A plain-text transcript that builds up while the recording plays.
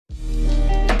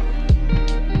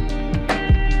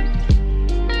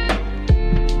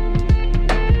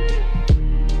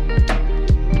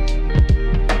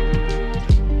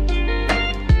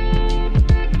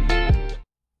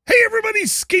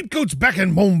SkapeGote's back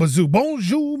in Mon Bazou.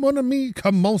 Bonjour, mon ami,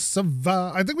 comment ça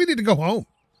va? I think we need to go home.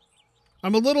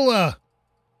 I'm a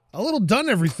little done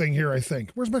everything here, I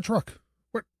think. Where's my truck?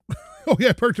 Where? Oh, yeah,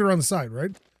 I parked it on the side,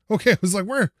 right? Okay, I was like,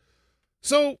 where?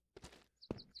 So,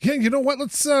 yeah, you know what?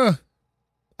 Let's, I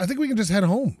think we can just head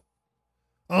home.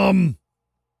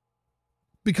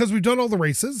 Because we've done all the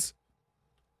races.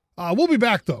 We'll be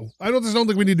back, though. I just don't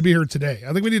think we need to be here today.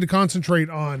 I think we need to concentrate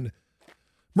on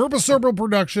Merpa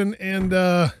production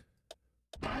and,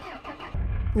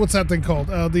 what's that thing called?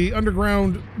 The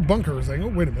underground bunker thing. Oh,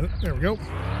 wait a minute. There we go.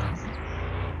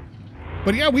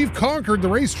 But yeah, we've conquered the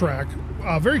racetrack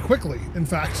very quickly. In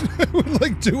fact, with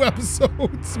like 2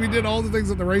 episodes, we did all the things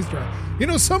at the racetrack. You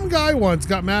know, some guy once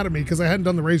got mad at me because I hadn't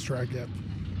done the racetrack yet.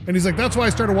 And he's like, that's why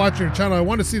I started watching your channel. I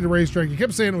wanted to see the racetrack. He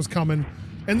kept saying it was coming.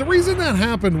 And the reason that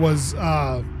happened was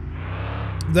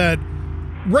that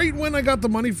right when I got the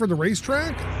money for the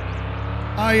racetrack,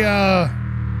 I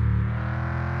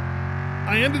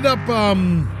ended up,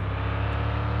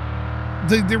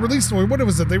 they released, what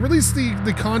was it? They released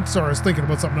the sorry, I was thinking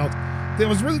about something else. They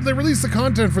released the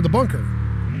content for the bunker.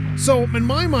 So in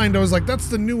my mind, I was like, that's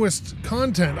the newest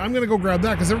content. I'm going to go grab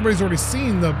that because everybody's already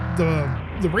seen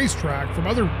the racetrack from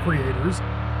other creators.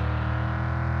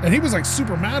 And he was like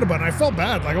super mad about it. And I felt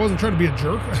bad. Like I wasn't trying to be a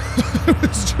jerk. I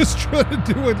was just trying to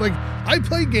do it. Like I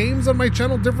play games on my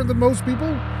channel different than most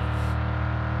people.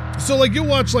 So like you'll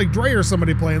watch like Dre or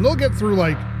somebody play and they'll get through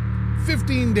like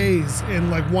 15 days in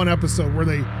like one episode where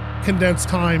they condense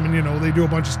time and, you know, they do a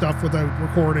bunch of stuff without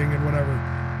recording and whatever.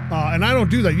 And I don't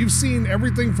do that. You've seen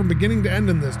everything from beginning to end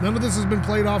in this. None of this has been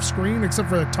played off screen except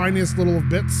for the tiniest little of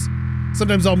bits.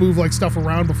 Sometimes I'll move like stuff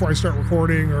around before I start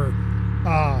recording or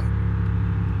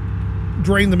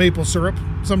drain the maple syrup.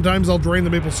 Sometimes I'll drain the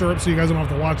maple syrup so you guys don't have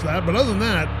to watch that. But other than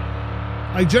that,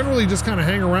 I generally just kind of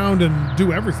hang around and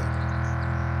do everything.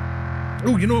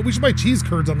 Oh, you know what? We should buy cheese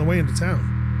curds on the way into town.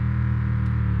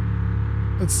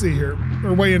 Let's see here.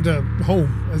 Or way into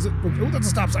home. Is it? Oh, that's a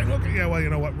stop sign. Okay, yeah, well, you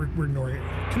know what? We're ignoring it.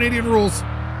 Canadian rules.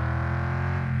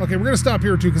 Okay, we're going to stop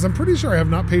here, too, because I'm pretty sure I have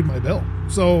not paid my bill.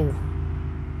 So,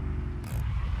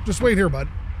 just wait here, bud.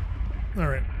 All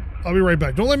right. I'll be right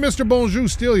back. Don't let Mr. Bonjour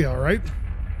steal you, all right?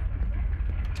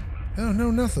 Oh,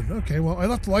 no, nothing. Okay, well, I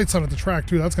left the lights on at the track,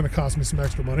 too. That's going to cost me some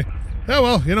extra money. Yeah,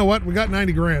 well, you know what? We got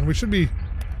 90 grand. We should be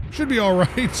all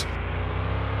right.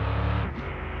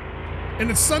 And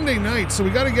it's Sunday night, so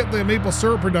we got to get the maple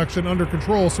syrup production under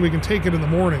control so we can take it in the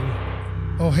morning.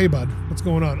 Oh, hey, bud. What's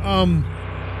going on?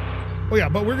 Oh, yeah,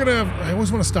 but we're going to I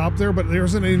always want to stop there, but there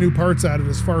isn't any new parts added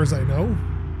as far as I know.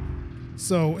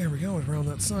 So, here we go. Around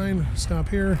that sign. Stop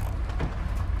here.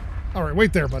 All right,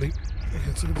 wait there, buddy. Okay,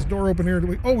 let's get this door open here.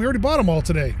 Oh, we already bought them all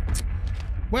today.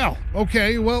 Well,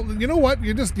 okay. Well, you know what?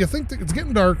 You think that it's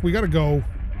getting dark. We got to go.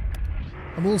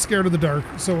 I'm a little scared of the dark,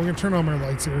 so we're going to turn on my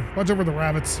lights here. Watch over the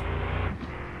rabbits.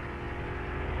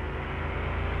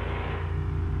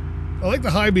 I like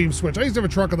the high beam switch. I used to have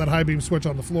a truck with that high beam switch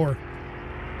on the floor.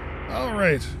 All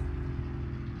right.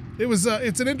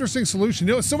 It's an interesting solution.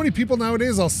 You know, so many people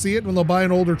nowadays, I'll see it when they'll buy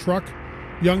an older truck.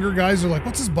 Younger guys are like,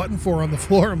 what's this button for on the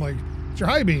floor? I'm like, it's your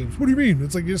high beams. What do you mean?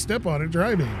 It's like you just step on it, it's your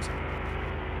high beams.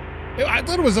 I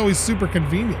thought it was always super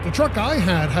convenient. The truck I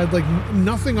had like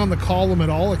nothing on the column at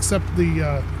all except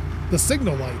the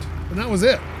signal light. And that was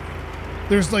it.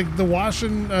 There's like the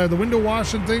window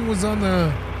washing thing was on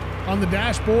the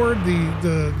dashboard.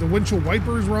 The windshield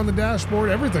wipers were on the dashboard.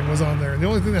 Everything was on there. And the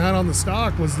only thing they had on the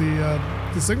stock was the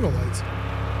signal lights.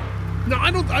 No,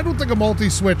 I don't think a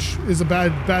multi-switch is a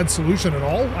bad solution at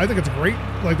all. I think it's great.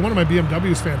 Like one of my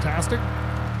BMW is fantastic,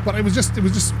 but it was just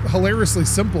hilariously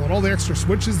simple, and all the extra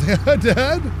switches they had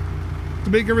to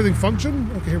make everything function.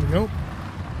 Okay, here we go.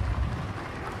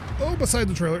 Oh, beside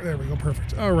the trailer. There we go.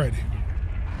 Perfect. Alrighty.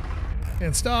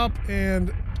 And stop,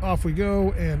 and off we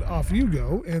go, and off you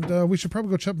go. And we should probably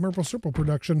go check Merple Circle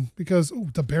production because, oh,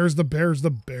 the bears.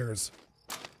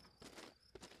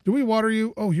 Do we water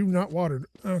you? Oh, you're not watered.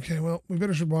 Okay, well, we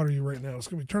better should water you right now. So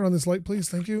can we turn on this light, please?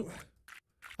 Thank you.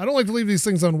 I don't like to leave these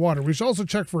things on water. We should also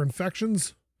check for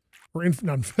infections. Or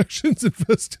not infections,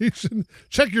 infestation.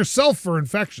 Check yourself for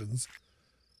infections.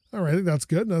 All right, I think that's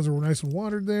good. Those are nice and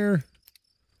watered there.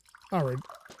 All right.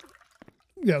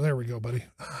 Yeah, there we go, buddy.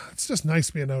 It's just nice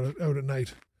being out at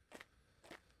night.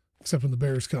 Except when the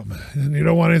bears come. And you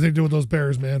don't want anything to do with those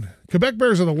bears, man. Quebec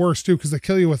bears are the worst, too, because they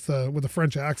kill you with a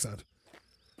French accent.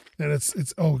 And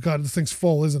it's oh god, this thing's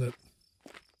full, isn't it?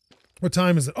 What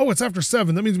time is it? Oh, it's after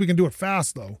 7. That means we can do it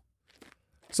fast though.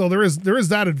 So there is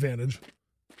that advantage.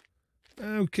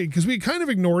 Okay, because we kind of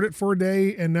ignored it for a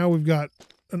day, and now we've got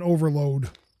an overload.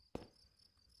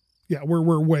 Yeah,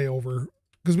 we're way over.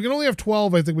 because we can only have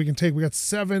 12. I think we can take. We got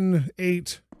 7,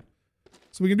 8.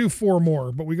 So we can do 4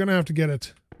 more, but we're going to have to get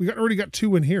it. Already got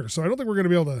 2 in here. So I don't think we're going to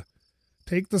be able to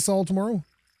take this all tomorrow.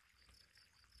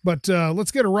 But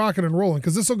let's get a rocket and rolling,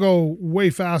 because this will go way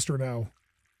faster now.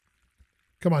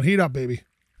 Come on, heat up, baby.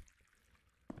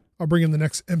 I'll bring in the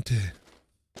next empty.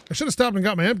 I should have stopped and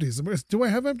got my empties. Do I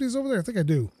have empties over there? I think I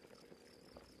do.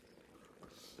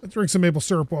 Let's drink some maple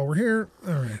syrup while we're here.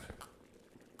 All right.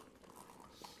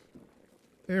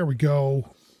 There we go.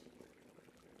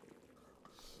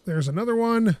 There's another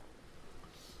one.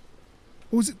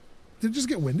 Oh, was it? Did it just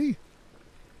get windy?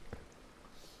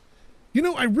 You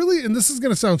know, I really, and this is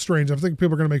going to sound strange. I think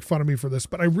people are going to make fun of me for this,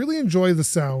 but I really enjoy the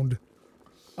sound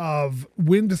of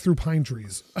wind through pine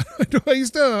trees. I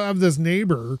used to have this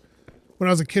neighbor when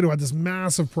I was a kid who had this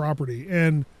massive property,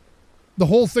 and the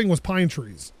whole thing was pine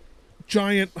trees.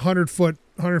 Giant 100-foot,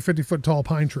 150-foot tall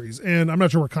pine trees. And I'm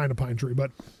not sure what kind of pine tree,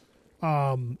 but,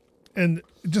 and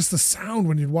just the sound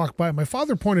when you'd walk by. My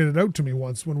father pointed it out to me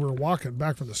once when we were walking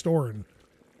back from the store, and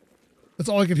that's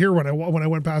all I could hear when I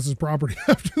went past his property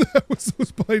after that was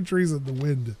those pine trees and the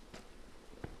wind.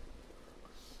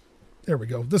 There we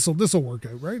go. This'll work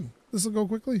out, right? This'll go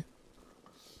quickly.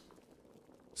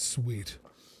 Sweet.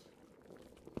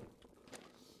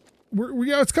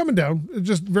 Yeah, it's coming down,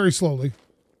 just very slowly.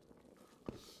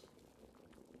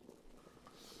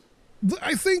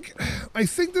 I think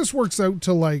this works out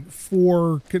to like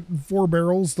 4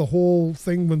 barrels, the whole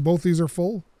thing, when both these are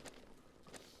full.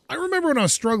 I remember when I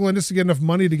was struggling just to get enough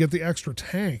money to get the extra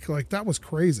tank. Like, that was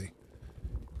crazy.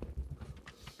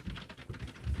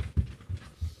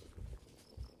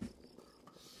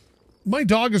 My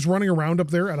dog is running around up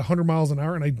there at 100 miles an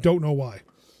hour, and I don't know why.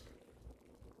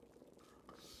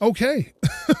 Okay.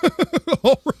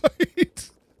 All right.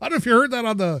 I don't know if you heard that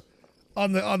on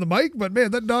the mic, but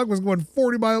man, that dog was going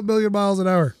 40 million miles an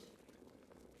hour.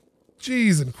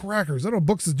 Jeez and crackers. I don't know what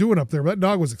Books is doing up there, but that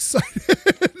dog was excited.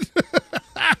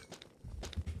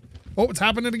 Oh, it's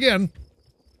happening again.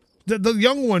 The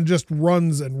young one just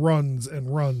runs and runs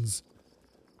and runs.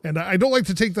 And I don't like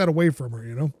to take that away from her,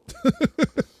 you know?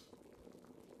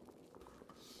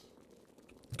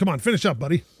 Come on, finish up,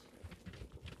 buddy.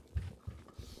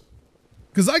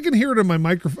 Because I can hear it in my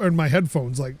microphone, in my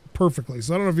headphones, like, perfectly.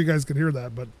 So I don't know if you guys can hear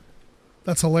that, but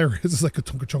that's hilarious. It's like a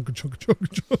chunk, a chunk, a chunk, a chunk, a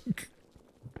chunk.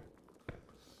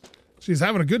 She's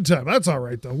having a good time. That's all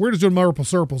right, though. We're just doing maple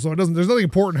syrup, so there's nothing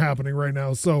important happening right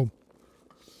now, so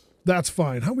that's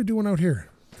fine. How are we doing out here?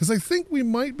 Because I think we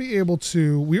might be able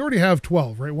to, we already have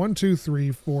 12, right? 1, 2,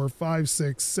 3, 4, 5,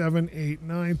 6, 7, 8,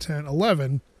 9, 10,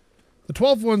 11. The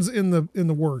 12th one's in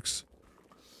the works.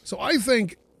 So I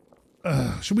think,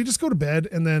 should we just go to bed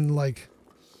and then, like,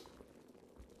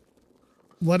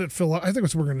 let it fill up? I think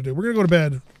that's what we're going to do. We're going to go to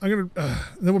bed.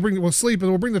 Then we'll sleep, and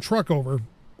we'll bring the truck over.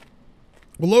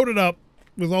 We'll load it up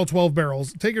with all 12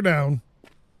 barrels, take her down.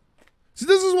 See,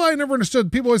 this is why I never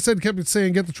understood. People always kept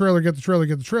saying, get the trailer, get the trailer,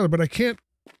 get the trailer, but I can't,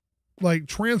 like,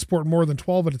 transport more than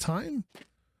 12 at a time.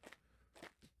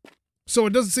 So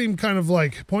it doesn't seem kind of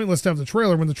like pointless to have the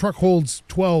trailer when the truck holds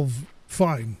 12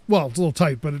 fine. Well, it's a little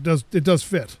tight, but it does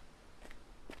fit.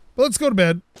 But let's go to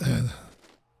bed.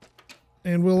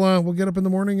 And we'll get up in the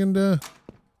morning and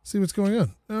see what's going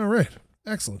on. All right.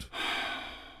 Excellent.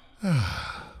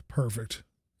 Perfect.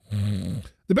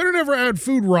 They better never add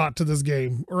food rot to this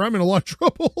game, or I'm in a lot of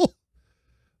trouble.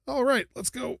 All right, let's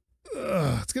go.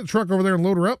 Let's get the truck over there and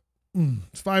load her up.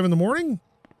 It's 5 in the morning.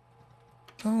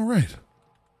 All right.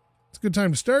 It's a good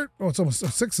time to start. Oh, it's almost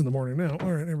 6 in the morning now.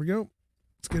 All right, here we go.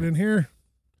 Let's get in here.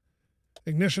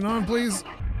 Ignition on, please.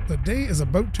 The day is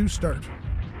about to start.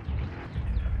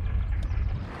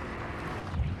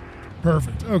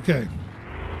 Perfect. Okay.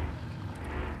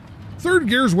 Third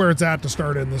gear's where it's at to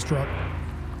start in this truck.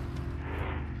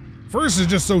 First is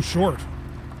just so short.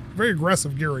 Very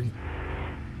aggressive gearing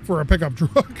for a pickup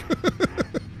truck.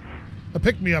 A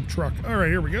pick-me-up truck. All right,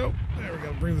 here we go. There we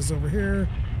go. Bring this over here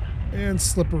and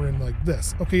slip her in like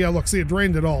this. Okay, yeah, look, see, it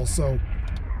drained it all, so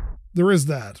there is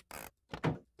that.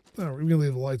 All right, we're going to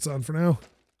leave the lights on for now.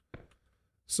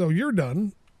 So you're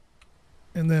done.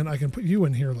 And then I can put you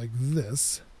in here like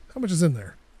this. How much is in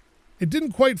there? It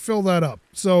didn't quite fill that up.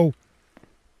 So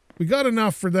we got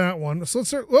enough for that one. So let's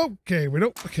start. Okay,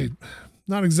 okay,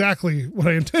 not exactly what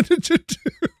I intended to do.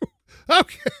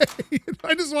 Okay,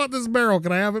 I just want this barrel.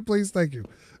 Can I have it, please? Thank you.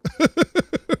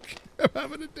 Okay, I'm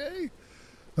having a day.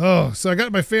 Oh, so I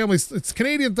got my family. It's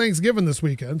Canadian Thanksgiving this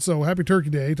weekend. So happy Turkey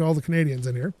Day to all the Canadians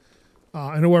in here.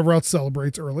 And whoever else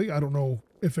celebrates early. I don't know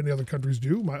if any other countries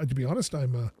do. To be honest,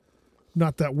 I'm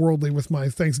not that worldly with my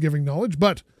Thanksgiving knowledge,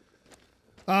 but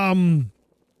yeah,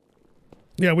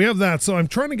 Yeah, we have that. So I'm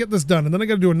trying to get this done, and then I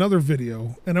got to do another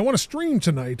video, and I want to stream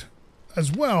tonight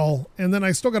as well, and then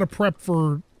I still got to prep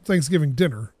for Thanksgiving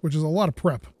dinner, which is a lot of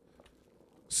prep.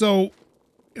 So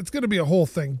it's going to be a whole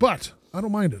thing, but I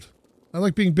don't mind it. I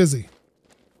like being busy.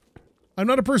 I'm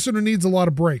not a person who needs a lot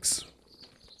of breaks.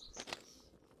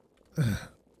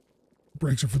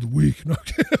 Breaks are for the weak. No,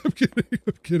 I'm kidding.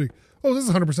 I'm kidding. Oh, this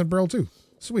is 100% barrel too.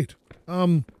 Sweet.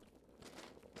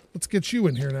 Let's get you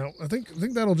in here now. I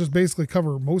think that'll just basically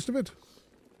cover most of it.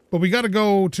 But we got to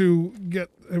go to get.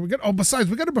 Oh, besides,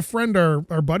 we got to befriend our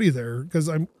buddy there because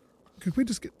I'm. Could we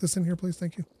just get this in here, please?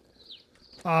 Thank you.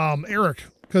 Eric,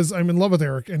 because I'm in love with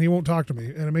Eric and he won't talk to me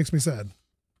and it makes me sad.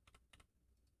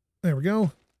 There we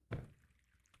go.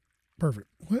 Perfect.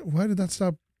 Why did that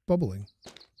stop bubbling?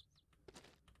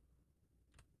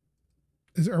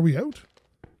 Are we out?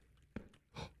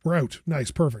 We're out.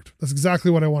 Nice. Perfect. That's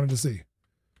exactly what I wanted to see.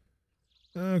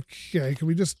 Okay. Can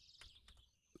we just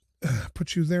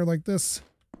put you there like this?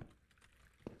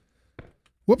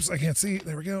 Whoops. I can't see.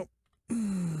 There we go.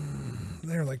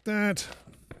 There like that.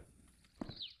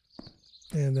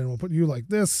 And then we'll put you like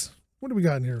this. What do we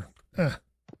got in here?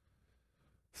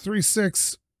 3,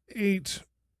 6, 8,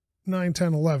 9,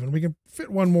 10, 11. We can fit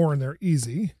one more in there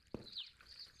easy.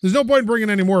 There's no point in bringing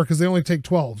any more because they only take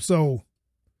 12. So,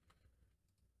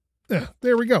 yeah,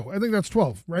 there we go. I think that's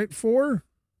 12, right? 4,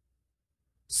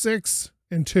 6,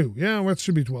 and 2. Yeah, that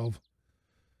should be 12.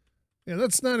 Yeah,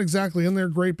 that's not exactly in there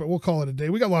great, but we'll call it a day.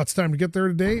 We got lots of time to get there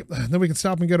today. Then we can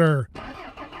stop and get our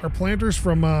planters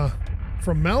from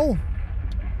Mel.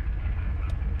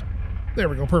 There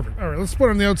we go. Perfect. All right, let's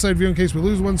put on the outside view in case we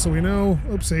lose one so we know.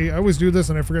 Oopsie. I always do this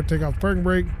and I forget to take off the parking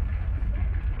brake.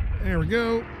 There we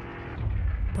go.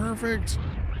 Perfect.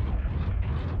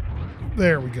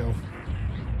 There we go.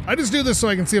 I just do this so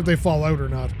I can see if they fall out or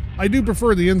not. I do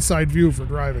prefer the inside view for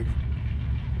driving.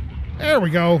 There we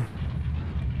go.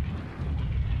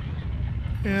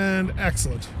 And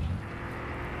excellent.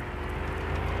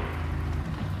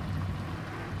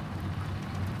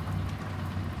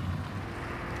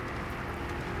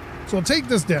 So I'll take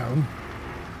this down,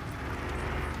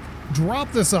 drop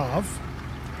this off.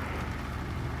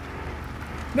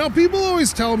 Now, people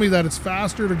always tell me that it's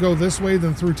faster to go this way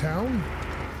than through town.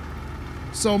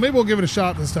 So maybe we'll give it a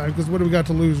shot this time, because what do we got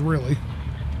to lose, really?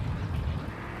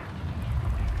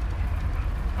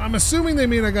 I'm assuming they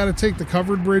mean I got to take the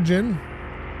covered bridge in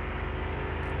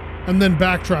and then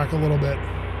backtrack a little bit.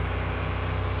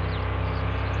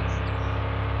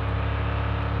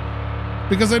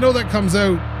 Because I know that comes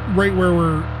out right where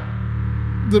we're...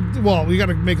 well, we got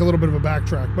to make a little bit of a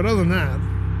backtrack. But other than that,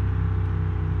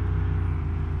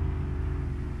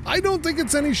 I don't think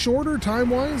it's any shorter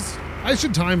time-wise. I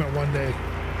should time it one day.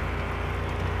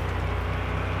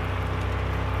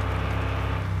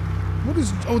 What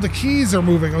is... oh, the keys are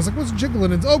moving. I was like, what's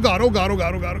jiggling? Oh, God, oh, God, oh,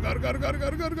 God, oh, God, oh, God, oh, God, oh, God, oh,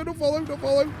 God, oh, God, oh, God, don't fall out, don't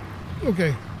fall out.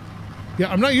 Okay.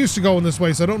 Yeah, I'm not used to going this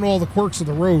way, so I don't know all the quirks of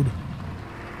the road.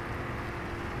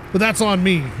 But that's on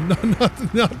me, not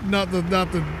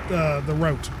the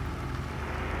route.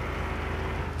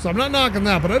 So I'm not knocking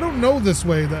that, but I don't know this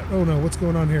way that... oh no, what's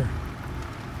going on here?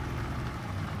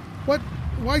 What?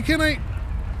 Why can't I...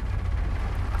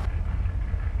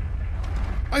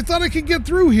 I thought I could get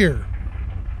through here.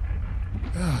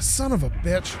 Ah, son of a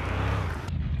bitch.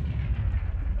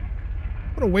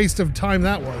 What a waste of time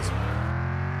that was.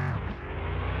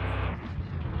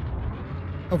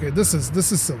 Okay, this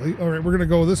is silly. All right, we're gonna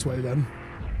go this way then.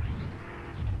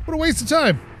 What a waste of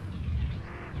time.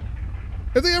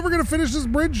 Are they ever gonna finish this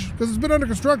bridge? Because it's been under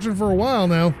construction for a while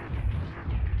now.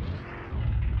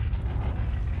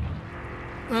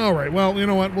 All right, well, you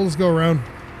know what? We'll just go around.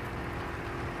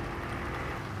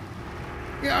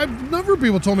 Yeah, I've never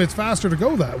people told me it's faster to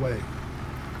go that way.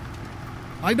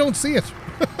 I don't see it.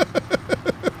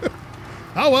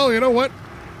 Oh, well, you know what?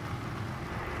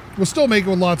 We'll still make it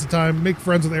with lots of time. Make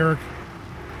friends with Eric.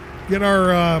 Get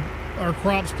our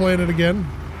crops planted again.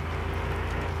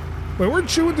 Wait, we're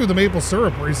chewing through the maple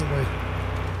syrup recently.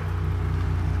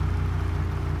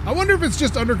 I wonder if it's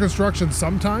just under construction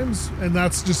sometimes, and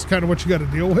that's just kind of what you got to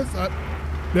deal with.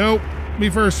 No, me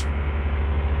first.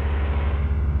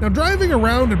 Now, driving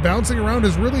around and bouncing around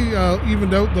has really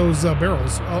evened out those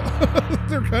barrels.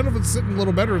 They're kind of sitting a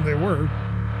little better than they were.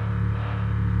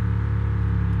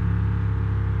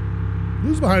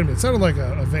 Who's behind me? It sounded like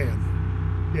a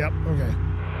van. Yep, okay.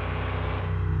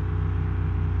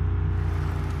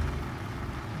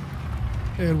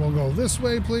 And we'll go this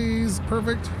way, please.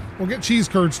 Perfect. We'll get cheese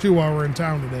curds, too, while we're in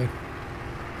town today.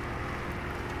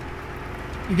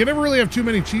 You can never really have too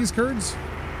many cheese curds.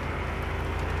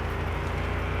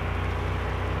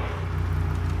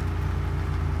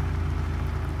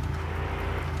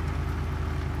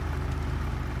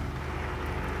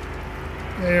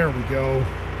 There we go.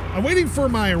 I'm waiting for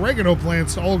my oregano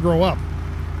plants to all grow up.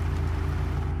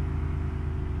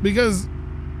 Because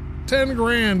 10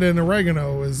 grand in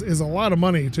oregano is a lot of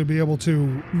money to be able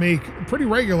to make pretty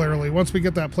regularly once we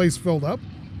get that place filled up.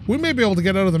 We may be able to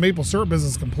get out of the maple syrup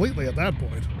business completely at that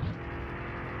point.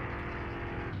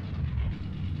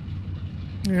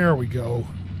 There we go.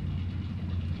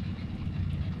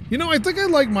 You know, I think I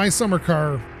like My Summer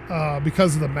Car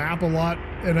because of the map a lot.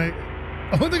 And the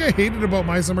only thing I hated about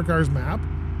My Summer Car's map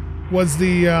was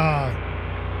the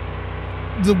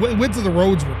width of the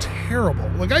roads were terrible.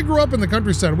 Like, I grew up in the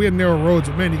countryside. We had narrow roads,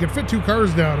 but man, you could fit 2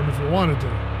 cars down them if you wanted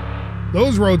to.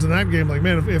 Those roads in that game, like,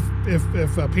 man,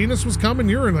 if a penis was coming,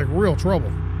 you're in like real trouble.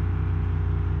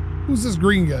 Who's this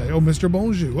green guy? Oh, Mr.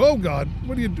 Mon Bazou. Oh God,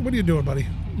 what are you doing, buddy?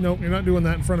 Nope, you're not doing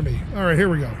that in front of me. All right, here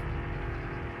we go.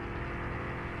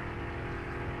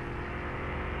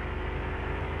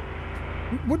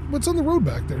 What's on the road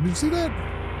back there? Did you see that?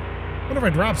 What if I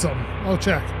drop something? I'll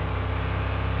check.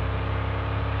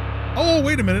 Oh,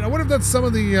 wait a minute. I wonder if that's some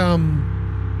of the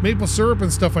maple syrup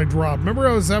and stuff I dropped. Remember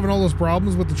I was having all those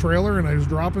problems with the trailer and I was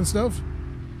dropping stuff?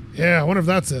 Yeah, I wonder if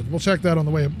that's it. We'll check that on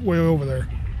the way over there.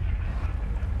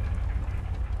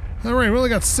 All right, we only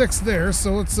got 6 there,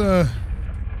 so let's...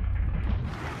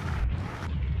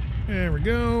 There we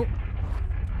go.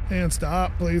 And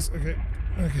stop, please.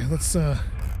 Okay, let's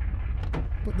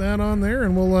put that on there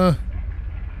and we'll...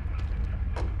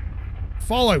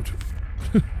 Fallout.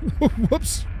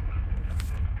 Whoops.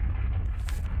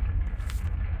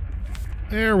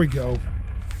 There we go.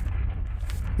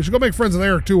 We should go make friends with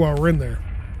Eric too while we're in there.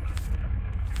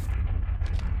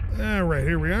 All right,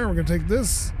 here we are. We're going to take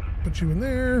this, put you in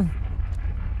there.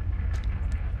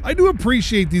 I do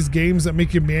appreciate these games that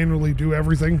make you manually do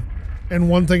everything and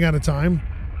one thing at a time.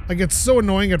 Like, it's so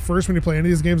annoying at first when you play any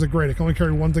of these games. Like, great, I can only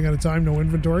carry one thing at a time, no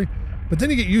inventory. But then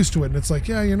you get used to it and it's like,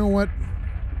 yeah, you know what?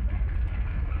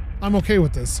 I'm okay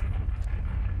with this.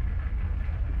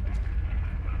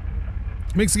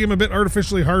 Makes the game a bit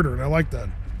artificially harder, and I like that.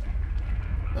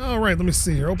 All right, let me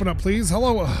see here. Open up, please.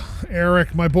 Hello,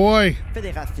 Eric, my boy.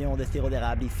 Fédération de sirop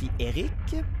d'érable ici, Eric.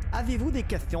 Avez-vous des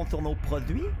questions sur nos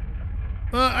produits?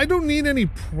 I don't need any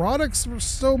products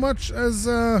so much as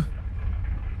a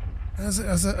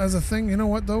thing. You know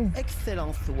what, though?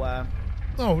 Excellent soit.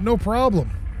 Oh, no problem.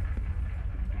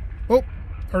 Oh,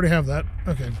 already have that.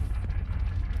 Okay.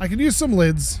 I could use some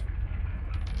lids.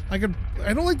 I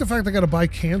don't like the fact I gotta buy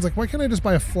cans. Like, why can't I just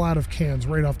buy a flat of cans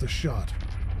right off the shot?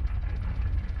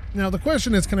 Now, the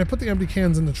question is, can I put the empty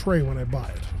cans in the tray when I buy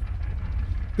it?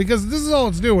 Because this is all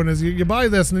it's doing, is you buy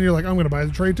this and then you're like, I'm gonna buy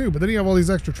the tray too. But then you have all these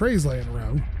extra trays laying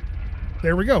around.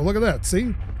 There we go, look at that,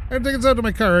 see? I have to take this out to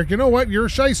my car. Eric, you know what? You're a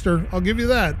shyster, I'll give you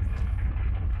that.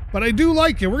 But I do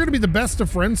like you. We're gonna be the best of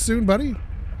friends soon, buddy.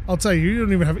 I'll tell you,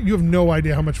 you have no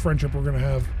idea how much friendship we're gonna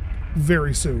have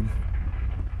very soon.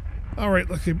 All right,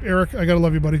 okay, Eric, I gotta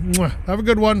love you, buddy. Mwah. Have a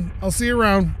good one. I'll see you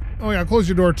around. Oh yeah, I'll close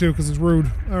your door too, because it's rude.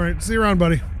 All right, see you around,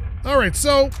 buddy. All right,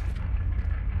 so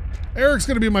Eric's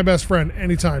gonna be my best friend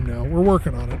anytime now. We're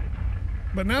working on it.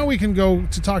 But now we can go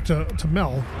to talk to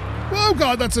Mel. Oh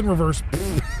God, that's in reverse.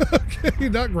 Okay,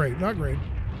 not great, not great.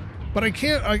 But I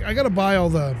can't, I gotta buy all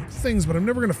the things, but I'm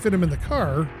never gonna fit them in the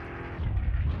car.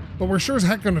 But we're sure as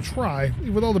heck gonna try.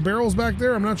 With all the barrels back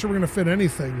there, I'm not sure we're gonna fit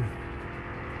anything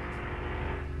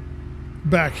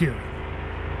back here.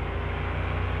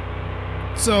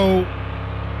 So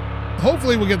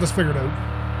hopefully we'll get this figured out.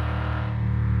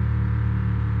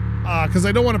 Because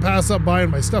I don't want to pass up buying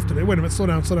my stuff today. Wait a minute, slow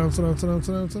down, slow down, slow down, slow down,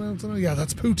 slow down, slow down, slow down. Yeah,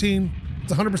 that's poutine.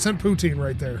 It's 100% poutine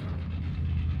right there.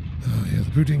 Oh yeah,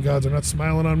 the poutine gods are not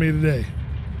smiling on me today.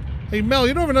 Hey Mel,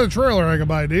 you don't have another trailer I can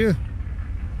buy, do you?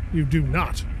 You do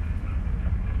not.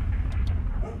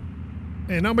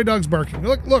 Hey, now my dog's barking.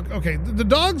 Look, okay, the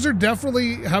dogs are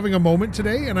definitely having a moment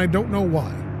today, and I don't know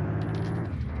why.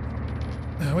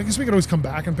 I guess we could always come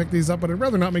back and pick these up, but I'd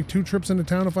rather not make 2 trips into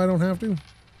town if I don't have to.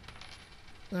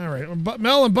 All right,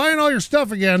 Mel, I'm buying all your stuff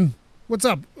again. What's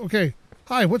up? Okay.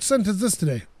 Hi, what scent is this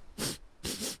today?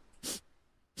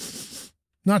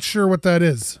 Not sure what that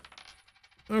is.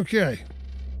 Okay.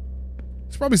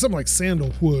 It's probably something like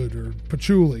sandalwood or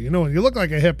patchouli. You know, you look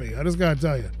like a hippie. I just gotta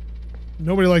tell you.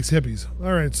 Nobody likes hippies.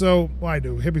 All right, so, well, I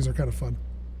do. Hippies are kind of fun.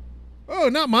 Oh,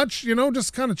 not much, you know,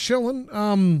 just kind of chilling.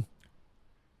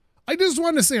 I just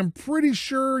wanted to say I'm pretty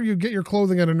sure you get your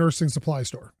clothing at a nursing supply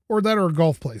store. Or that or a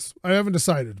golf place. I haven't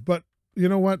decided, but you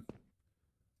know what?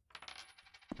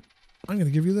 I'm going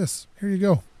to give you this. Here you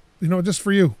go. You know, just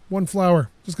for you. 1 flower.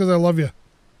 Just because I love you.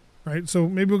 Right? So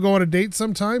maybe we'll go on a date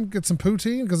sometime. Get some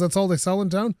poutine because that's all they sell in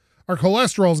town. Our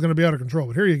cholesterol is going to be out of control,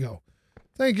 but here you go.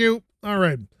 Thank you. All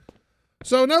right.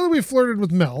 So now that we've flirted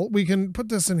with Mel, we can put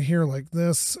this in here like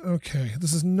this. Okay,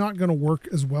 this is not going to work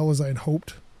as well as I'd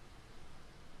hoped.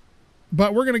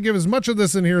 But we're going to give as much of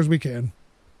this in here as we can.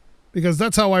 Because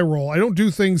that's how I roll. I don't do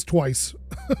things twice.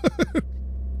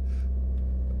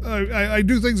 I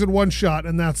do things in one shot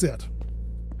and that's it.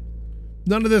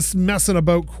 None of this messing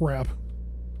about crap.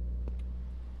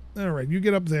 All right, you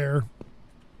get up there.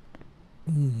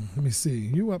 Let me see.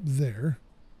 You up there.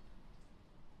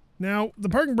 Now, the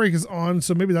parking brake is on,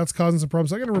 so maybe that's causing some problems.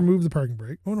 So I got to remove the parking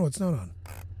brake. Oh, no, it's not on.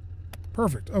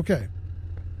 Perfect. Okay.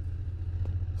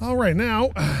 All right, now,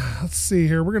 let's see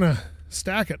here. We're going to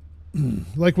stack it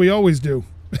like we always do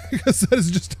because that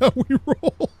is just how we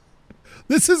roll.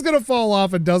 This is going to fall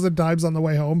off a dozen times on the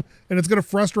way home, and it's going to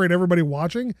frustrate everybody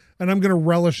watching, and I'm going to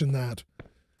relish in that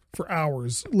for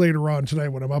hours later on tonight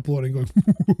when I'm uploading going,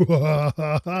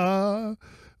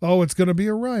 oh, it's going to be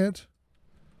a riot.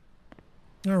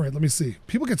 All right, let me see.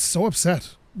 People get so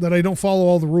upset that I don't follow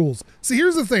all the rules. See,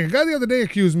 here's the thing. A guy the other day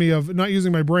accused me of not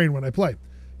using my brain when I play.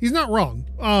 He's not wrong.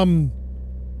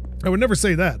 I would never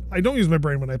say that. I don't use my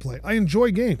brain when I play. I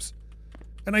enjoy games.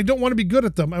 And I don't want to be good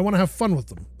at them. I want to have fun with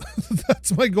them.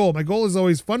 That's my goal. My goal is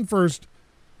always fun first,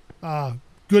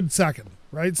 good second,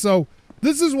 right? So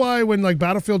this is why when like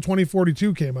Battlefield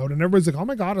 2042 came out and everybody's like, oh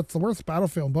my God, it's the worst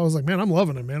Battlefield. But I was like, man, I'm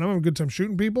loving it, man. I'm having a good time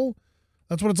shooting people.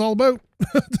 That's what it's all about.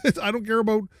 I don't care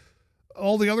about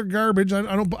all the other garbage. I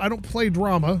don't play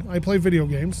drama. I play video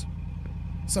games.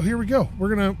 So here we go.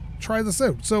 We're going to try this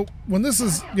out. So when this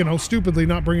is, you know, stupidly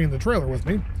not bringing the trailer with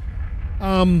me,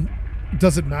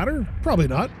 does it matter? Probably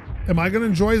not. Am I going to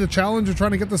enjoy the challenge of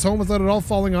trying to get this home without it all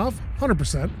falling off?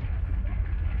 100%.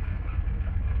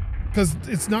 Because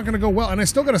it's not going to go well. And I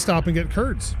still got to stop and get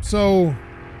curds. So,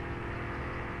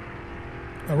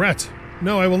 Arrête.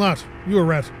 No, I will not. You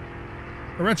Arrête.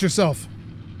 Arrête yourself.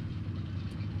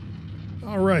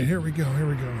 All right, here we go. Here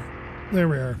we go. There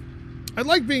we are. I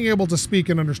like being able to speak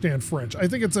and understand French. I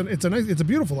think it's a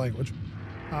beautiful language.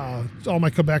 All my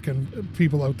Quebecan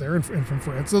people out there and from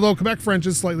France. Although Quebec French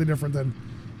is slightly different than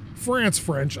France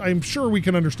French, I'm sure we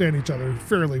can understand each other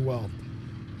fairly well.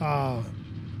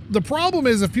 The problem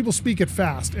is if people speak it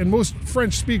fast, and most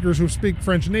French speakers who speak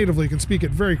French natively can speak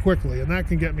it very quickly, and that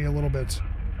can get me a little bit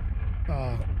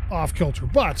off kilter.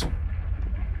 But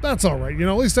that's all right. You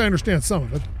know, at least I understand some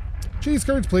of it. Cheese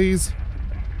curds, please.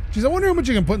 Geez, I wonder how much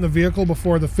you can put in the vehicle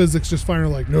before the physics just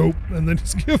finally like, nope, and then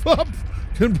just give up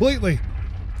completely.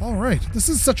 All right, this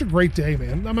is such a great day,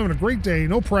 man. I'm having a great day,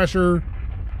 no pressure,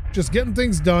 just getting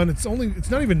things done. It's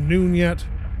not even noon yet.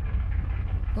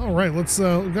 All right, let's,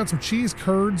 we've got some cheese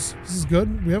curds. This is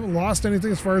good. We haven't lost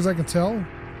anything as far as I can tell.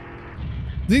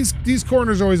 These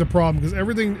corners are always a problem because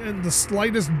everything in the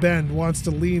slightest bend wants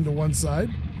to lean to one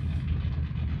side.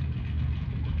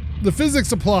 The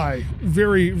physics apply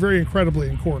very, very incredibly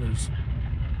in corners.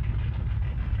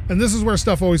 And this is where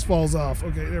stuff always falls off.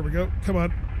 Okay, there we go. Come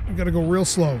on. We gotta go real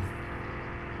slow.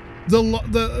 The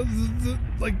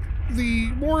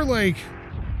more like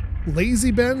lazy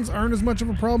bends aren't as much of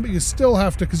a problem, but you still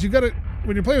have to, because you gotta,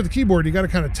 when you play with the keyboard, you gotta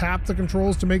kind of tap the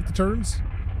controls to make the turns.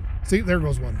 See, there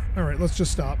goes one. All right, let's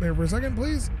just stop here for a second,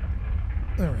 please.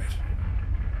 All right.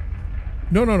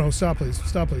 No, stop please.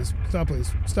 Stop please. Stop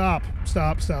please. Stop.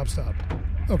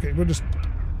 Okay, we'll just...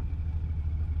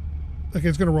 Okay,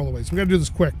 it's gonna roll away. So we gotta do this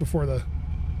quick before the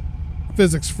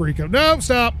physics freak out. No,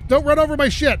 stop! Don't run over my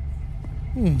shit!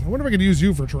 I wonder if I could use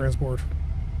you for transport.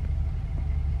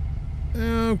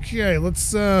 Okay,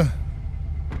 let's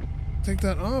take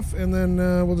that off and then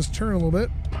we'll just turn a little bit.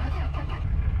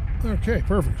 Okay,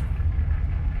 perfect.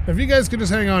 If you guys could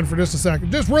just hang on for just a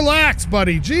second. Just relax,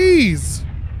 buddy. Jeez!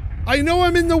 I know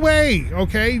I'm in the way,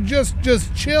 okay? Just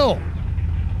chill.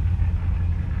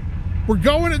 We're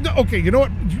going to... Okay, you know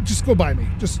what? You just go by me.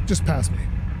 Just pass me.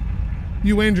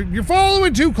 You injured... You're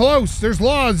following too close. There's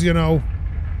laws, you know.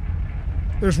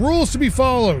 There's rules to be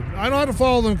followed. I don't have to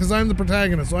follow them because I'm the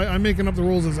protagonist, so I'm making up the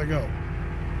rules as I go.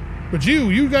 But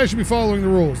you guys should be following the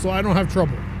rules so I don't have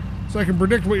trouble. So I can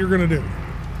predict what you're going to do.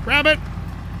 Grab it!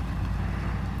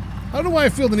 I don't know why I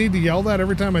feel the need to yell that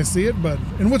every time I see it, but...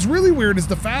 And what's really weird is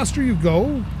the faster you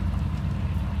go,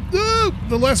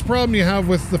 the less problem you have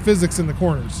with the physics in the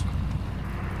corners.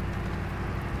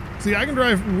 See, I can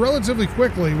drive relatively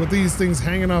quickly with these things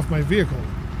hanging off my vehicle.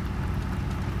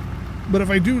 But if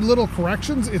I do little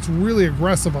corrections, it's really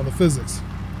aggressive on the physics.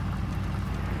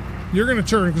 You're going to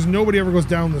turn because nobody ever goes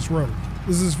down this road.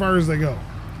 This is as far as they go.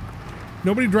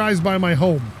 Nobody drives by my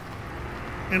home.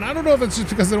 And I don't know if it's just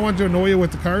because they don't want to annoy you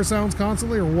with the car sounds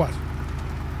constantly or what.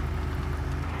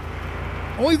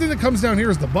 Only thing that comes down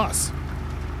here is the bus.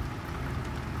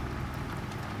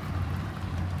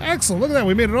 Excellent. Look at that.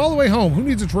 We made it all the way home. Who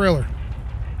needs a trailer?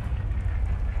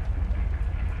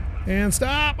 And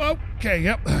stop. Okay.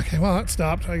 Yep. Okay. Well, that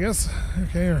stopped, I guess.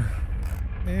 Okay.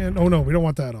 And oh no, we don't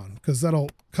want that on because that'll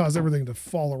cause everything to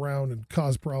fall around and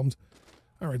cause problems.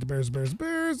 All right. The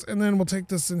bears. And then we'll take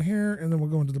this in here and then we'll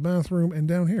go into the bathroom and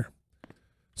down here.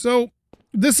 So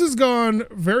this has gone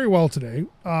very well today.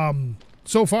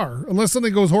 So far, unless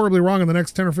something goes horribly wrong in the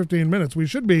next 10 or 15 minutes, we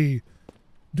should be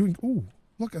doing, ooh,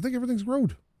 look, I think everything's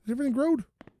growed. Is everything growed?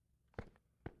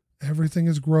 Everything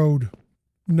is growed.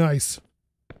 Nice.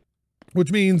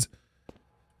 Which means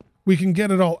we can get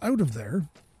it all out of there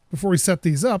before we set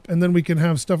these up, and then we can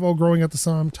have stuff all growing at the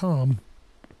same time.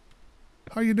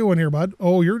 How you doing here, bud?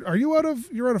 Oh, you're out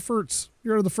of ferts.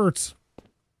 You're out of the ferts.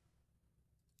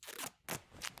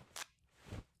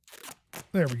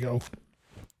 There we go.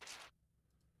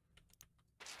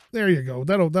 There you go.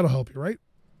 That'll help you, right?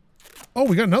 Oh,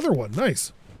 we got another one.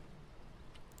 Nice.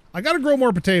 I got to grow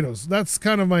more potatoes. That's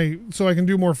kind of so I can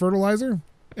do more fertilizer.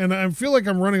 And I feel like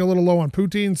I'm running a little low on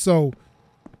poutine, so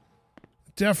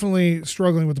definitely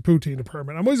struggling with the poutine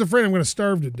department. I'm always afraid I'm going to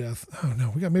starve to death. Oh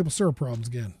no, we got maple syrup problems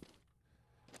again.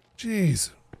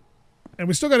 Jeez. And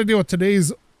we still got to deal with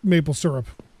today's maple syrup.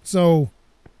 So,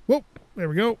 whoop, there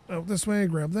we go. Out this way,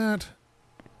 grab that.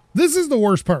 This is the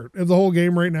worst part of the whole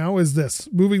game right now is this.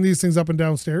 Moving these things up and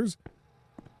downstairs.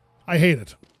 I hate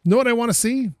it. You know what I want to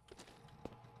see?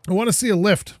 I want to see a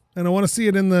lift. And I want to see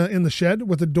it in the shed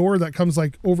with a door that comes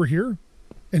like over here.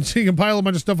 And so you can pile a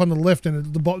bunch of stuff on the lift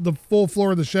and the full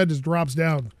floor of the shed just drops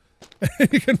down.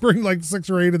 And you can bring like 6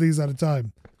 or 8 of these at a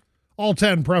time. All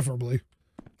 10 preferably.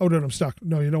 Oh, dude, I'm stuck.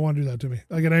 No, you don't want to do that to me.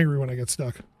 I get angry when I get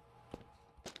stuck.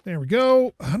 There we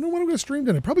go. I don't know when I'm going to stream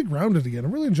tonight. Probably grounded again.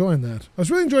 I'm really enjoying that. I was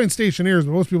really enjoying Stationeers,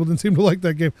 but most people didn't seem to like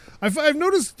that game. I've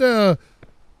noticed a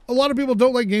lot of people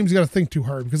don't like games you got to think too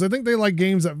hard because I think they like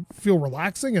games that feel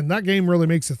relaxing, and that game really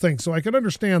makes you think. So I can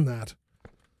understand that.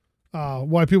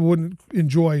 Why people wouldn't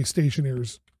enjoy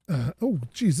Stationeers. Oh,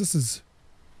 geez, is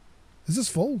this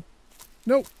full?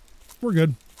 Nope. We're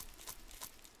good.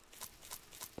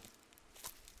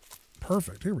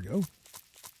 Perfect. Here we go.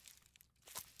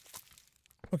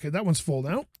 Okay, that one's full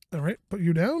now. All right, put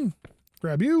you down.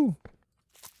 Grab you.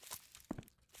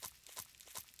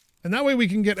 And that way we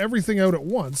can get everything out at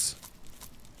once.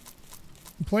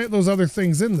 And plant those other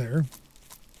things in there.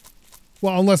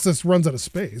 Well, unless this runs out of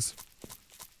space.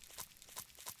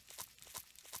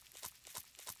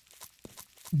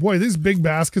 Boy, these big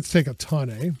baskets take a ton,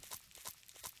 eh?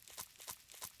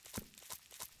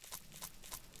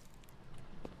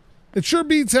 It sure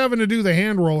beats having to do the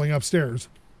hand rolling upstairs.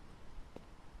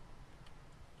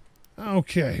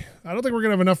 Okay, I don't think we're going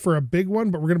to have enough for a big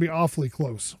one, but we're going to be awfully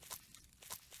close.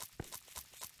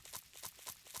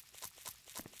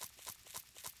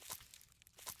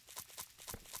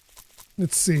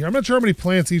 Let's see. I'm not sure how many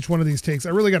plants each one of these takes. I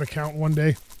really got to count one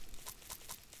day.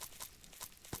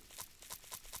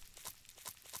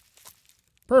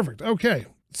 Perfect. Okay.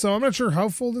 So I'm not sure how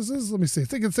full this is. Let me see. I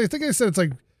think I said it's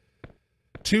like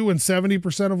 2 and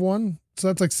 70% of one. So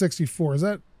that's like 64. Is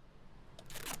that?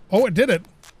 Oh, it did it.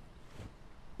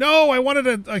 No, I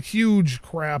wanted a huge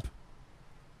crap.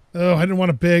 Oh, I didn't want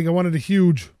a big. I wanted a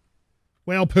huge.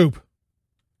 Whale poop.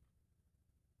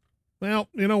 Well,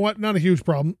 you know what? Not a huge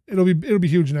problem. It'll be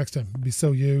huge next time. It'll be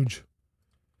so huge.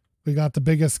 We got the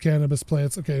biggest cannabis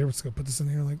plants. Okay, let's go put this in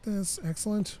here like this.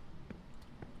 Excellent.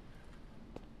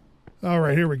 All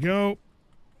right, here we go.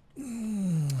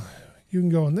 You can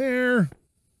go in there.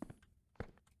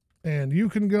 And you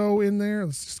can go in there.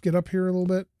 Let's just get up here a little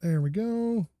bit. There we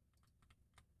go.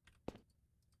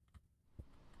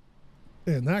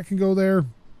 And that can go there.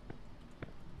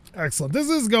 Excellent. This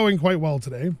is going quite well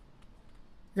today.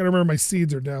 I gotta remember my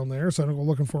seeds are down there, so I don't go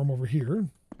looking for them over here.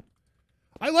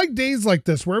 I like days like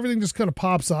this where everything just kind of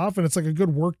pops off and it's like a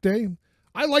good work day.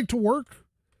 I like to work.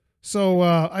 So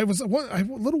a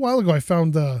little while ago I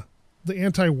found the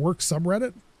anti-work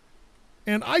subreddit.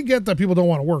 And I get that people don't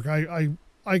want to work. I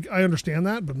understand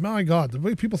that, but my God, the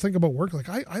way people think about work, like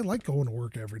I like going to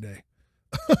work every day.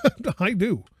 I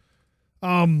do.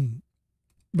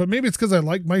 But maybe it's because I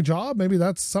like my job. Maybe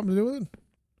that's something to do with it.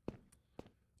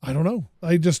 I don't know.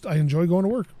 I enjoy going to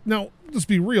work. Now, let's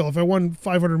be real. If I won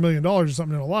 $500 million or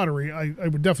something in a lottery, I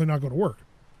would definitely not go to work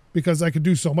because I could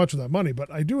do so much with that money,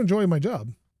 but I do enjoy my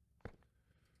job.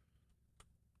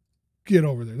 Get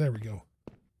over there. There we go.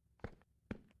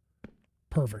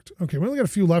 Perfect. Okay, we only got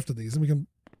a few left of these and we can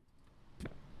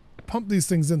pump these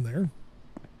things in there.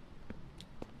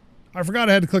 I forgot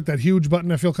I had to click that huge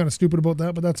button. I feel kind of stupid about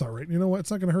that, but that's all right. You know what? It's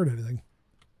not going to hurt anything.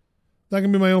 That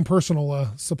can be my own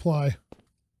personal supply.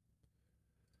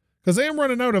 Because I am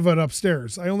running out of it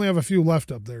upstairs. I only have a few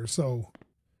left up there, so...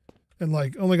 And,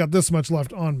 like, only got this much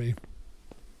left on me.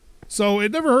 So,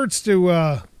 it never hurts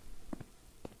to,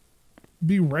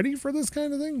 be ready for this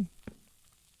kind of thing.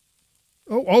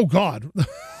 Oh God.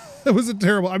 That was a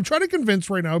terrible... I'm trying to convince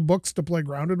right now Books to play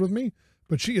Grounded with me,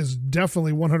 but she is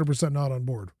definitely 100% not on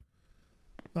board.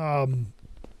 And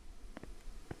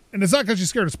it's not because she's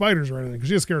scared of spiders or anything, because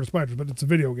she is scared of spiders, but it's a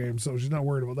video game, so she's not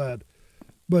worried about that.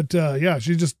 But, yeah,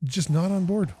 she's just not on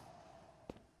board.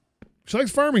 She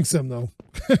likes Farming Sim, though.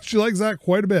 She likes that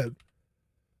quite a bit.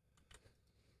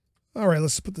 All right,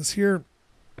 let's put this here.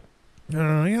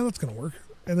 Yeah, that's going to work.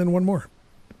 And then one more.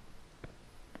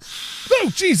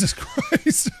 Oh, Jesus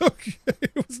Christ. Okay,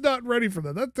 I was not ready for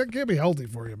that. That can't be healthy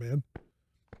for you, man.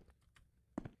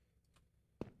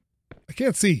 I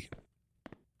can't see.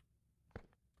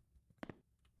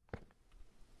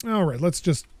 All right, let's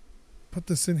just put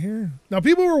this in here. Now,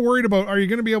 people were worried about, are you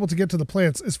going to be able to get to the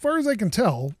plants? As far as I can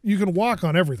tell, you can walk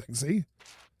on everything, see?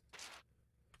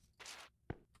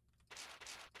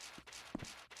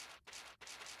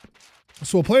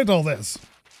 So we'll plant all this.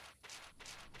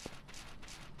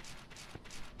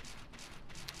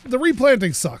 The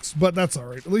replanting sucks, but that's all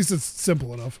right. At least it's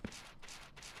simple enough.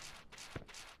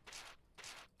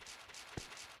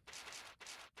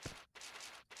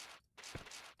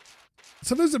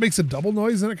 Sometimes it makes a double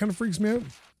noise and it kind of freaks me out.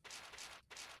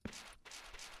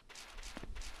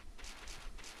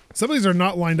 Some of these are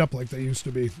not lined up like they used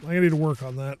to be. I need to work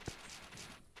on that.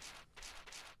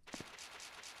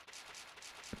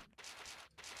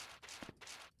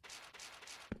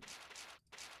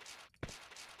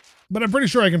 But I'm pretty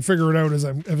sure I can figure it out as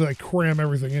I cram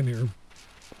everything in here.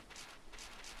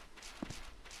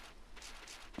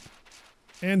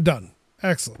 And done.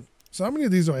 Excellent. So how many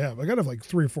of these do I have? I got to have like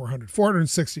 300 or 400.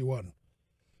 461.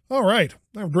 All right.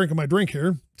 I'm drinking my drink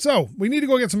here. So we need to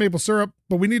go get some maple syrup,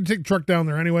 but we need to take the truck down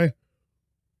there anyway.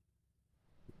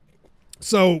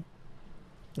 So,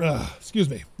 excuse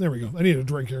me. There we go. I need a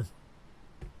drink here.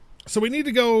 So we need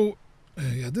to go.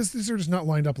 Yeah, these are just not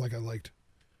lined up like I liked.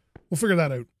 We'll figure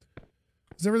that out.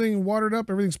 Is everything watered up?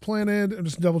 Everything's planted. I'm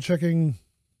just double checking.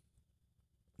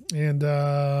 And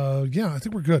yeah, I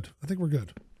think we're good. I think we're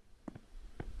good.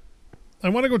 I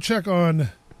want to go check on...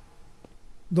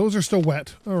 Those are still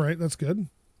wet. All right, that's good.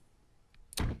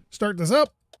 Start this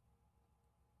up.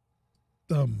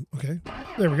 Okay.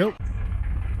 There we go.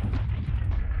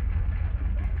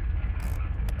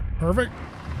 Perfect.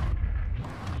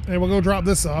 And we'll go drop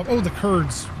this off. Oh, the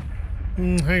curds.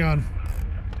 Hang on.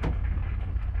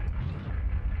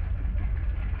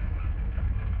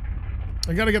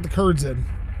 I gotta get the curds in.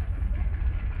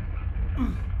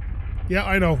 Yeah,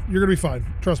 I know. You're gonna be fine.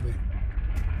 Trust me.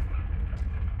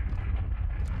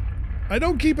 I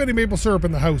don't keep any maple syrup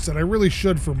in the house, and I really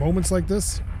should for moments like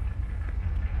this.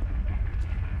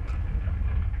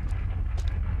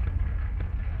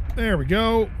 There we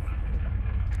go.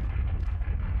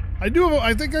 I do have,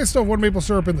 I think I still have one maple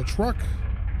syrup in the truck.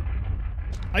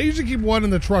 I usually keep one in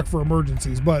the truck for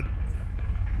emergencies, but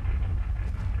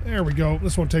there we go.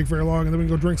 This won't take very long, and then we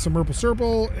can go drink some maple syrup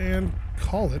and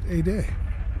call it a day.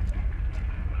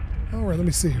 All right, let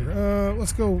me see here.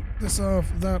 Let's go this off,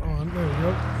 that on. There we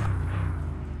go.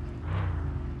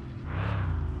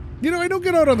 You know, I don't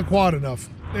get out on the quad enough,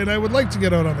 and I would like to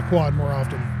get out on the quad more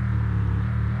often.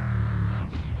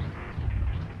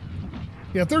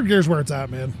 Yeah, third gear is where it's at,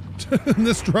 man. In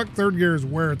this truck, third gear is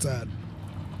where it's at.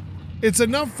 It's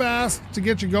enough fast to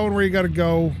get you going where you got to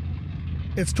go.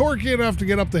 It's torquey enough to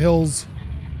get up the hills.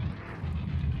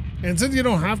 And since you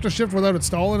don't have to shift without it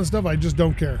stalling and stuff, I just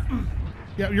don't care.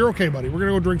 Yeah, you're okay, buddy. We're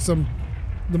going to go drink some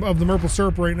of the maple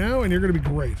syrup right now, and you're going to be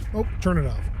great. Oh, turn it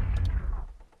off.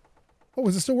 Oh,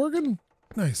 is it still working?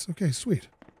 Nice. Okay, sweet.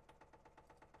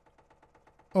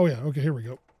 Oh, yeah. Okay, here we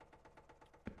go.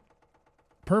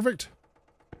 Perfect.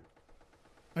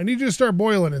 I need you to start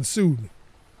boiling and soon.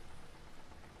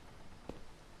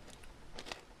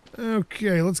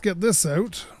 Okay, let's get this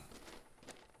out.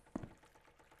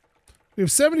 We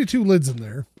have 72 lids in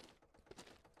there.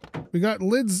 We got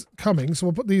lids coming, so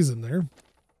we'll put these in there.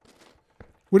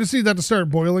 We just need that to start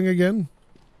boiling again.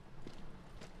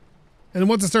 And then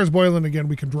once it starts boiling again,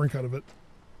 we can drink out of it.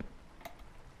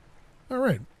 All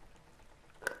right.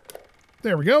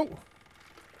 There we go.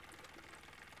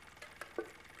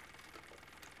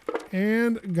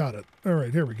 And got it. All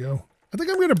right, here we go. I think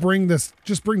I'm going to bring this,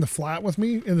 just bring the flat with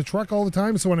me in the truck all the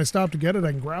time, so when I stop to get it,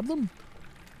 I can grab them.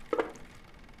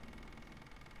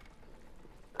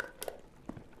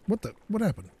 What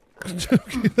happened?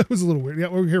 Okay, that was a little weird. Yeah,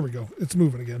 well, here we go. It's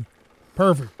moving again.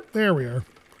 Perfect. There we are.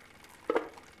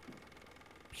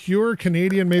 Pure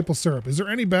Canadian maple syrup. Is there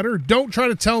any better? Don't try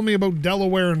to tell me about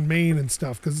Delaware and Maine and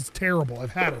stuff, because it's terrible.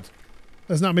 I've had it.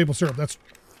 That's not maple syrup.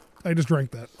 I just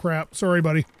drank that. Crap. Sorry,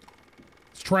 buddy.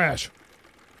 It's trash.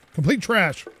 Complete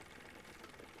trash.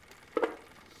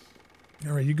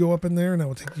 All right, you go up in there, and I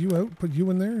will take you out, put you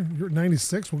in there. You're at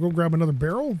 96. We'll go grab another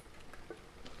barrel.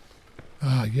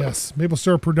 Ah, yes. Maple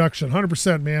syrup production.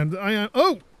 100%, man. I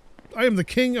am the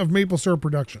king of maple syrup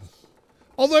production.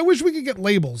 Although I wish we could get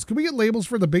labels. Can we get labels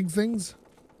for the big things?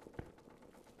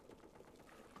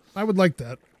 I would like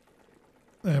that.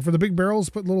 For the big barrels,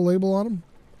 put a little label on them.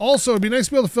 Also, it'd be nice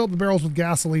to be able to fill up the barrels with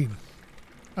gasoline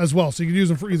as well, so you could use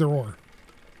them for either or.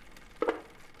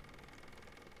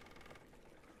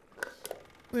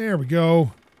 There we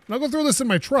go. And I'll go throw this in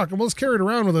my truck, and we'll just carry it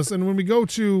around with us, and when we go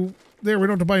to there, we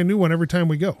don't have to buy a new one every time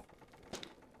we go.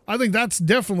 I think that's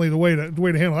definitely the way to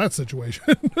handle that situation.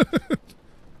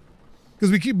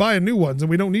 Because we keep buying new ones,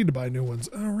 and we don't need to buy new ones.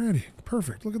 Alrighty.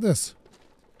 Perfect. Look at this.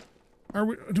 Do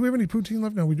we have any poutine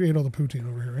left? No, we ate all the poutine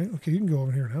over here, right? Okay, you can go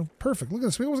over here now. Perfect. Look at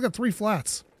this. We almost got 3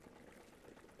 flats.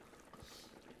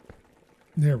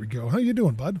 There we go. How you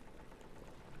doing, bud?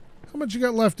 How much you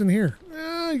got left in here?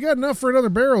 You got enough for another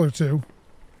barrel or 2.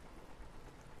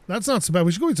 That's not so bad.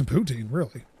 We should go eat some poutine,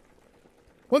 really.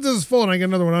 Once this is full and I get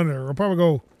another one under, we'll probably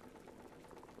go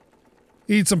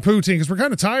eat some poutine because we're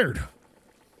kind of tired.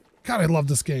 God, I love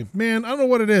this game. Man, I don't know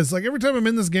what it is. Like, every time I'm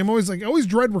in this game, I always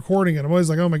dread recording it. I'm always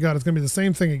like, oh my God, it's going to be the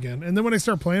same thing again. And then when I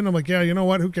start playing, I'm like, yeah, you know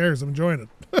what? Who cares? I'm enjoying it.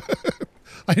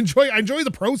 I enjoy the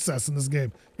process in this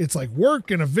game. It's like work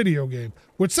in a video game,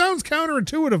 which sounds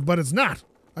counterintuitive, but it's not.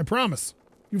 I promise.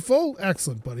 You full?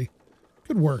 Excellent, buddy.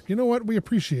 Good work. You know what? We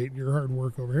appreciate your hard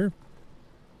work over here.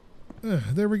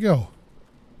 There we go.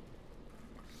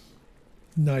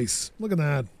 Nice. Look at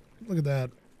that. Look at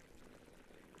that.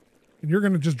 And you're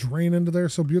going to just drain into there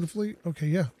so beautifully? Okay,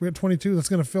 yeah. We got 22. That's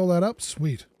going to fill that up.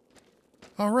 Sweet.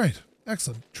 All right.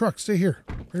 Excellent. Truck, stay here.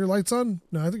 Are your lights on?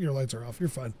 No, I think your lights are off. You're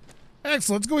fine.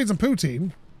 Excellent. Let's go eat some poutine.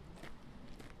 And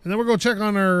then we'll go check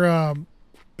on our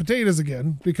potatoes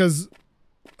again, because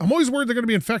I'm always worried they're going to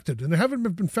be infected, and they haven't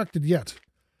been infected yet.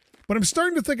 But I'm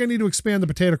starting to think I need to expand the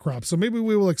potato crop, so maybe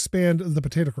we will expand the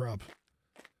potato crop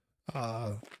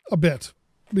a bit,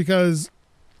 because...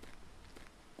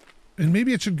 And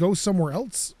maybe it should go somewhere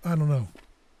else? I don't know.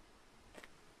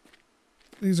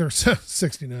 These are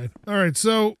 69. All right,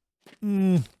 so...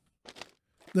 then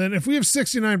if we have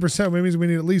 69%, that means we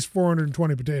need at least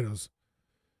 420 potatoes.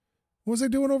 What was I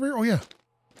doing over here? Oh, yeah.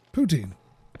 Poutine.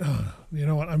 You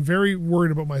know what? I'm very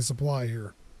worried about my supply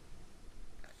here.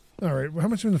 All right, how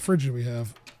much in the fridge do we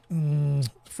have? The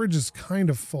fridge is kind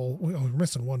of full. Oh, we're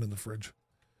missing one in the fridge.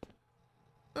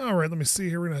 All right, let me see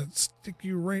here. We're going to stick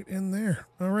you right in there.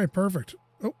 All right, perfect.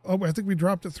 Oh, I think we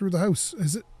dropped it through the house.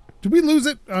 Is it? Did we lose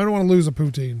it? I don't want to lose a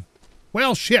poutine.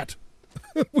 Well, shit.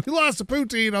 We lost a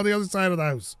poutine on the other side of the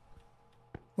house.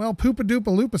 Well,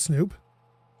 poopa-doopa-loopa-snoop.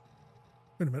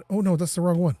 Wait a minute. Oh, no, that's the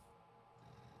wrong one.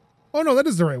 Oh, no, that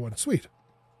is the right one. Sweet.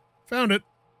 Found it.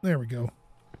 There we go.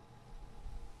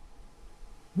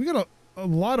 We got a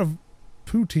lot of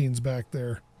poutines back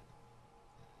there.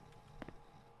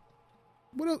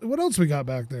 What else we got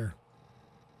back there?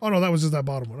 Oh, no, that was just that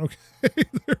bottom one. Okay,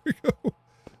 there we go.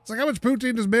 It's like, how much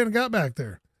poutine does Ben got back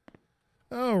there?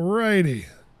 All righty.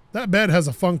 That bed has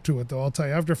a funk to it, though, I'll tell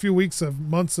you. After a few months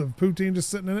of poutine just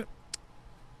sitting in it.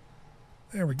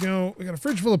 There we go. We got a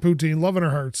fridge full of poutine, loving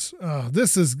our hearts.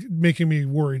 This is making me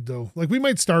worried, though. Like, we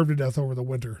might starve to death over the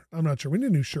winter. I'm not sure. We need a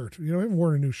new shirt. You know, I haven't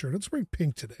worn a new shirt. Let's bring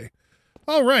pink today.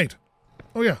 All right.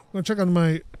 Oh, yeah. I'm going to check on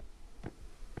my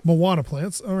Moana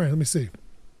plants. All right, let me see.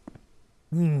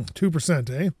 2%,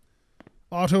 eh?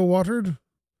 Auto watered.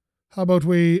 How about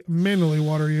we manually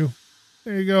water you?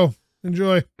 There you go.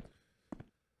 Enjoy.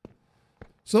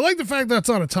 So I like the fact that's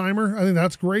on a timer. I think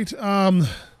that's great. We're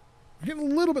getting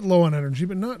a little bit low on energy,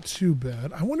 but not too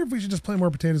bad. I wonder if we should just plant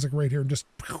more potatoes like right here and just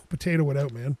potato it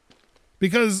out, man.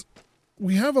 Because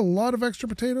we have a lot of extra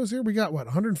potatoes here. We got, what,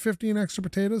 115 extra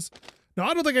potatoes? Now,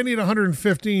 I don't think I need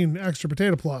 115 extra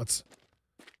potato plots.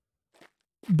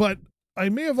 But I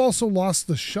may have also lost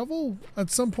the shovel at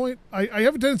some point. I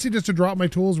have a tendency just to drop my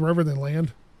tools wherever they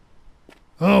land.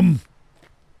 And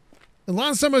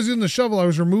last time I was using the shovel, I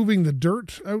was removing the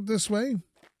dirt out this way.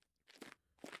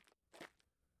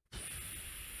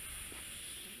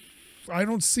 I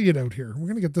don't see it out here. We're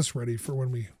going to get this ready for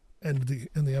when we end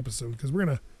the episode, because we're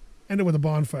going to end it with a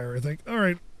bonfire, I think. All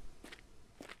right.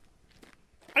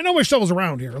 I know my shovel's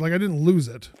around here. Like, I didn't lose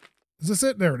it. Is this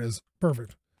it? There it is.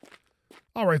 Perfect.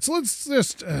 All right, so let's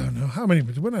just, I don't know, how many?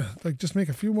 Do we want to, like, just make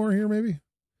a few more here, maybe?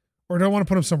 Or do I want to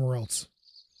put them somewhere else?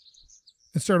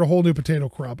 And start a whole new potato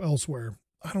crop elsewhere?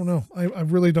 I don't know. I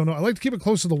really don't know. I like to keep it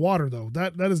close to the water though.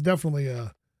 That is definitely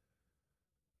a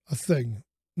thing.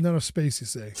 Not enough space, you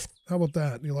say. How about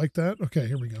that? You like that? Okay,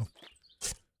 here we go.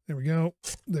 There we go.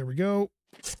 There we go.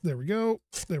 There we go.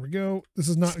 There we go. This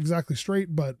is not exactly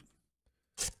straight, but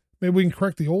maybe we can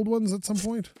correct the old ones at some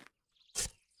point.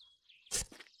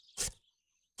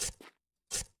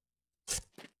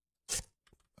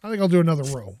 I think I'll do another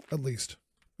row, at least.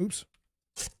 Oops.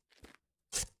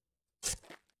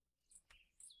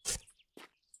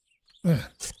 Yeah,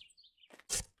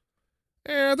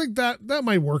 I think that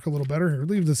might work a little better. Here,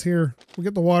 leave this here. We'll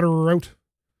get the water out.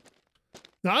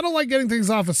 Now, I don't like getting things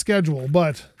off a schedule,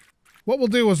 but what we'll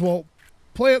do is we'll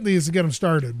plant these to get them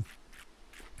started.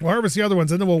 We'll harvest the other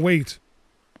ones, and then we'll wait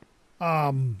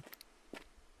until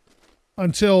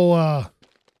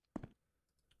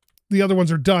the other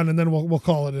ones are done, and then we'll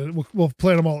call it. We'll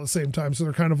plant them all at the same time, so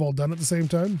they're kind of all done at the same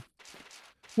time.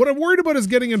 What I'm worried about is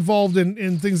getting involved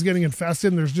in things getting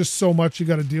infested, and there's just so much you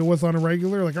got to deal with on a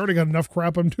regular. Like, I already got enough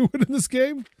crap I'm doing in this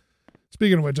game.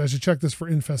 Speaking of which, I should check this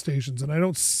for infestations, and I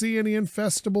don't see any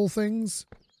infestable things.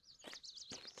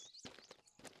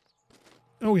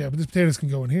 Oh yeah, but these potatoes can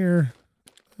go in here.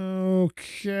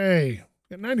 Okay.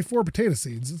 Got 94 potato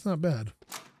seeds. That's not bad.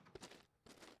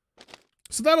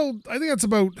 So I think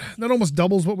that almost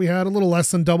doubles what we had, a little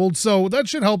less than doubled. So that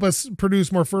should help us produce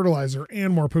more fertilizer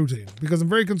and more poutine, because I'm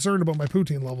very concerned about my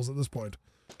poutine levels at this point.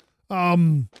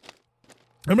 I'm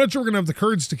not sure we're going to have the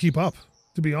courage to keep up,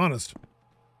 to be honest.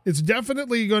 It's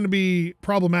definitely going to be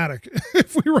problematic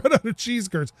if we run out of cheese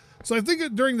curds. So I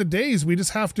think during the days, we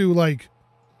just have to, like,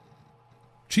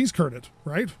 cheese curd it,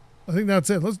 right? I think that's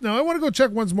it. Now, I want to go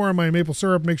check once more on my maple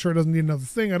syrup, make sure it doesn't need another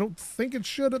thing. I don't think it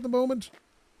should at the moment,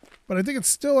 but I think it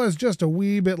still has just a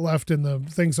wee bit left in the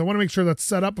thing. So I want to make sure that's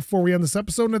set up before we end this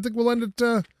episode, and I think we'll end it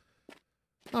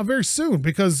very soon,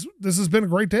 because this has been a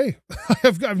great day. I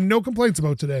have no complaints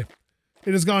about today.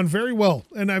 It has gone very well,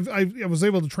 and I was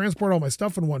able to transport all my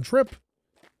stuff in one trip.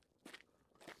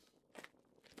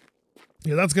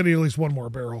 Yeah, that's going to need at least one more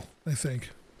barrel, I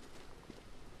think.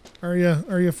 Are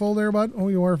you full there, bud? Oh,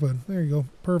 you are, bud. There you go.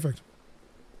 Perfect.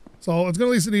 So it's going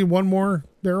to at least need one more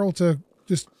barrel to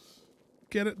just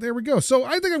get it. There we go. So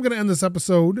I think I'm going to end this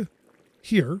episode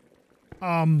here.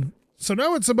 So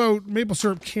now it's about maple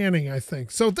syrup canning, I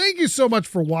think. So thank you so much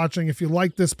for watching. If you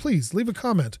like this, please leave a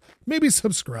comment. Maybe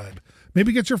subscribe.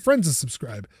 Maybe get your friends to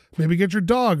subscribe. Maybe get your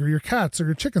dog or your cats or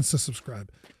your chickens to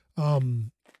subscribe.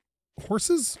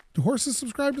 Horses? Do horses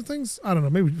subscribe to things? I don't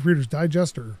know. Maybe Reader's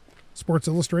Digest or Sports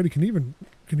Illustrated can you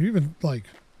even like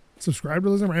subscribe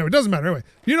to them? Anyway, it doesn't matter. Anyway,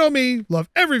 you know me. Love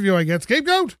every view I get.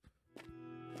 SkapeGote.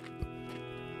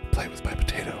 Play with my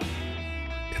potato.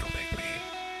 It'll make me.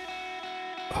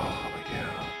 Oh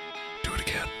yeah. Do it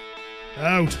again.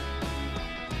 Out.